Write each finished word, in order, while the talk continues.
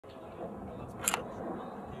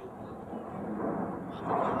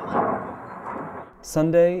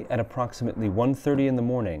Sunday at approximately 1:30 in the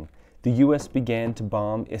morning, the U.S. began to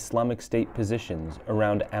bomb Islamic State positions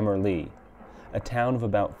around Amerli, a town of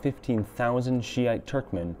about 15,000 Shi'ite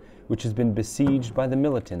Turkmen, which has been besieged by the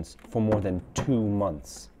militants for more than 2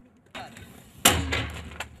 months.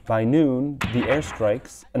 By noon, the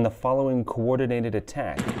airstrikes and the following coordinated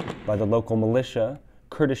attack by the local militia,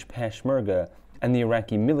 Kurdish Peshmerga, and the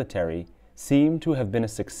Iraqi military seemed to have been a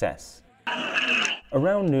success.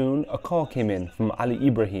 Around noon, a call came in from Ali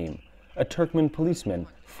Ibrahim, a Turkmen policeman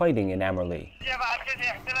fighting in Amerli.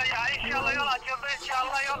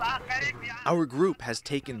 Our group has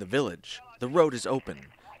taken the village. The road is open.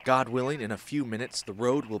 God willing, in a few minutes, the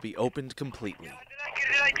road will be opened completely.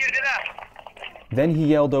 Then he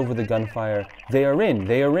yelled over the gunfire, "They are in!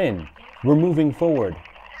 They are in! We're moving forward!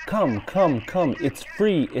 Come, come, come! It's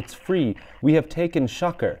free! It's free! We have taken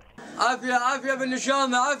Shakar!"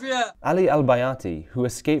 Ali al-Bayati, who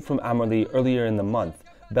escaped from Amerli earlier in the month,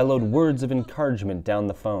 bellowed words of encouragement down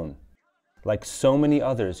the phone. Like so many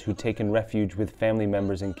others who'd taken refuge with family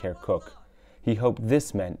members in Kirkuk, he hoped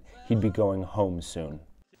this meant he'd be going home soon.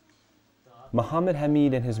 Mohammed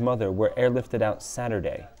Hamid and his mother were airlifted out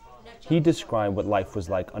Saturday. He described what life was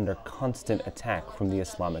like under constant attack from the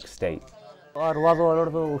Islamic State.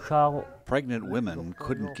 Pregnant women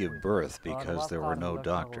couldn't give birth because there were no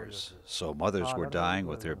doctors, so mothers were dying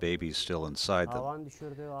with their babies still inside them.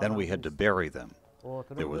 Then we had to bury them.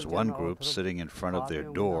 There was one group sitting in front of their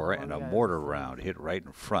door and a mortar round hit right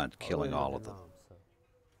in front, killing all of them.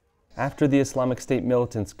 After the Islamic State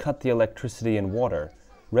militants cut the electricity and water,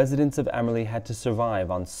 residents of Amerli had to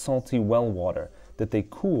survive on salty well water that they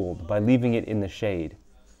cooled by leaving it in the shade.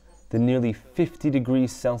 The nearly 50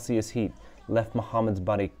 degrees Celsius heat left Muhammad's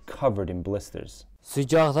body covered in blisters.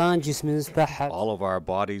 All of our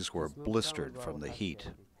bodies were blistered from the heat.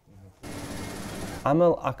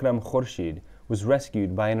 Amal Akram Khurshid was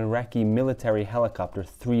rescued by an Iraqi military helicopter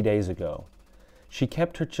 3 days ago. She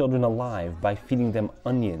kept her children alive by feeding them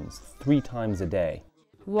onions 3 times a day.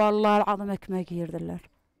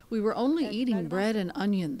 We were only eating bread and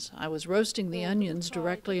onions. I was roasting the onions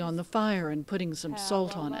directly on the fire and putting some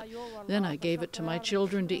salt on it. Then I gave it to my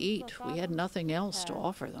children to eat. We had nothing else to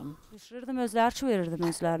offer them.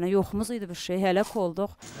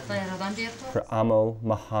 For Amal,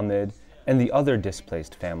 Mohammed, and the other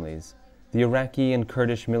displaced families, the Iraqi and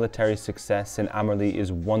Kurdish military success in Amerli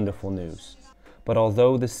is wonderful news. But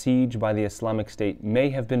although the siege by the Islamic State may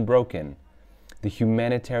have been broken, the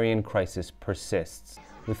humanitarian crisis persists,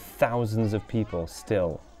 with thousands of people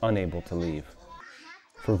still unable to leave.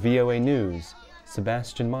 For VOA News,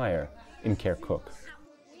 Sebastian Meyer in Kirkuk.